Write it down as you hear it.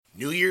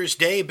New Year's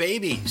Day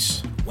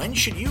babies. When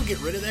should you get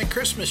rid of that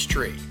Christmas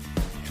tree?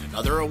 And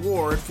another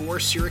award for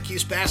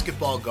Syracuse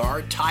basketball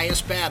guard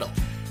Tyus Battle.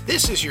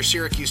 This is your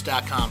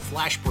Syracuse.com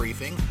flash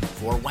briefing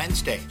for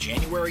Wednesday,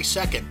 January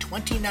 2nd,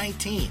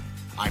 2019.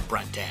 I'm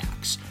Brent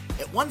Dax.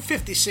 At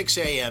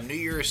 1:56 a.m. New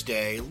Year's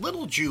Day,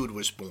 little Jude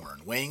was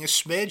born, weighing a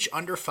smidge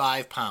under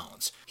 5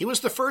 pounds. He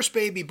was the first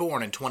baby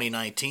born in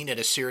 2019 at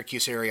a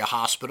Syracuse area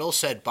hospital,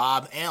 said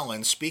Bob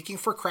Allen, speaking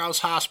for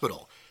Krause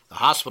Hospital. The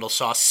hospital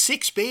saw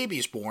 6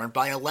 babies born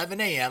by 11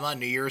 a.m. on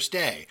New Year's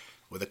Day,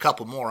 with a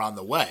couple more on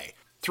the way.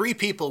 3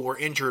 people were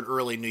injured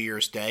early New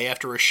Year's Day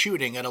after a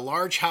shooting at a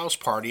large house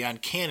party on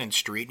Cannon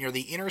Street near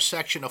the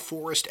intersection of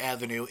Forest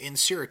Avenue in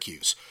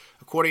Syracuse,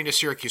 according to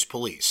Syracuse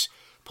police.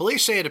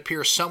 Police say it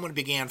appears someone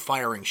began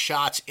firing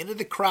shots into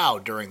the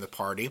crowd during the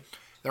party.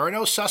 There are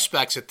no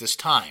suspects at this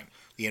time.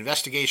 The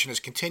investigation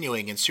is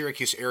continuing, and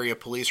Syracuse area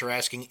police are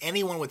asking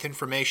anyone with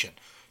information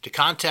to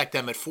contact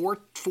them at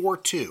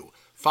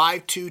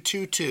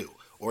 442-5222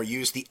 or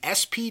use the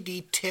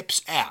SPD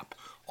Tips app.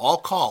 All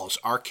calls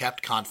are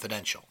kept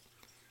confidential.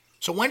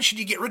 So when should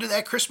you get rid of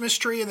that Christmas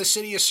tree in the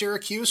city of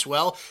Syracuse?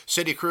 Well,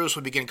 city crews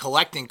will begin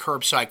collecting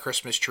curbside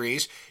Christmas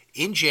trees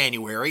in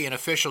January, and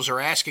officials are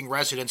asking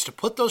residents to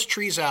put those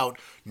trees out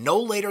no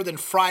later than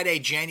Friday,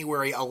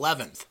 January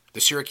 11th. The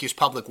Syracuse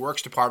Public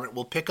Works Department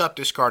will pick up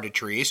discarded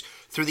trees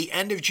through the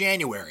end of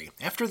January.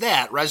 After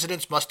that,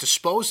 residents must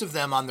dispose of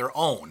them on their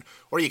own,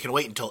 or you can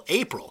wait until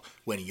April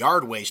when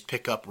yard waste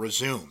pickup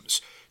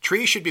resumes.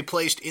 Trees should be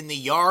placed in the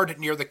yard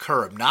near the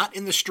curb, not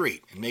in the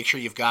street, and make sure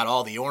you've got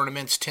all the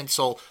ornaments,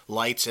 tinsel,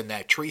 lights, and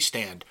that tree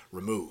stand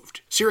removed.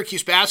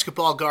 Syracuse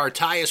basketball guard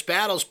Tyus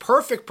Battle's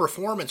perfect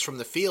performance from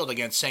the field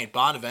against St.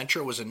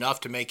 Bonaventure was enough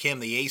to make him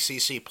the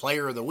ACC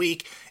Player of the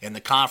Week in the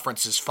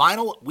conference's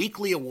final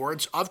weekly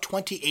awards of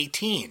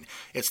 2018.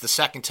 It's the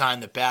second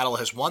time that Battle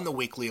has won the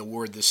weekly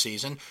award this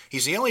season.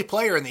 He's the only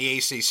player in the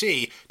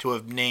ACC to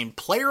have named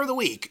Player of the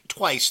Week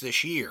twice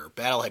this year.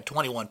 Battle had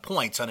 21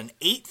 points on an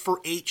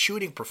 8-for-8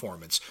 shooting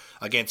performance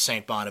against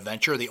St.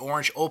 Bonaventure. The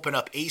Orange open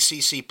up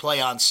ACC play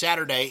on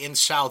Saturday in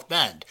South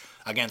Bend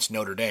against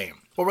Notre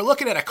Dame. Well, we're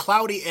looking at a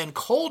cloudy and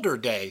colder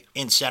day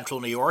in central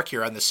New York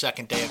here on the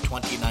second day of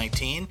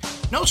 2019.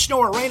 No snow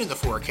or rain in the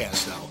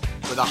forecast, though,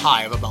 with a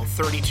high of about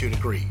 32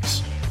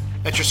 degrees.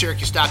 That's your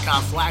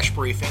Syracuse.com flash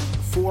briefing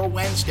for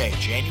Wednesday,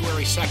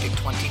 January 2nd,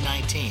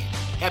 2019.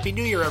 Happy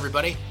New Year,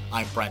 everybody.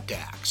 I'm Brent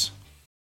Dax.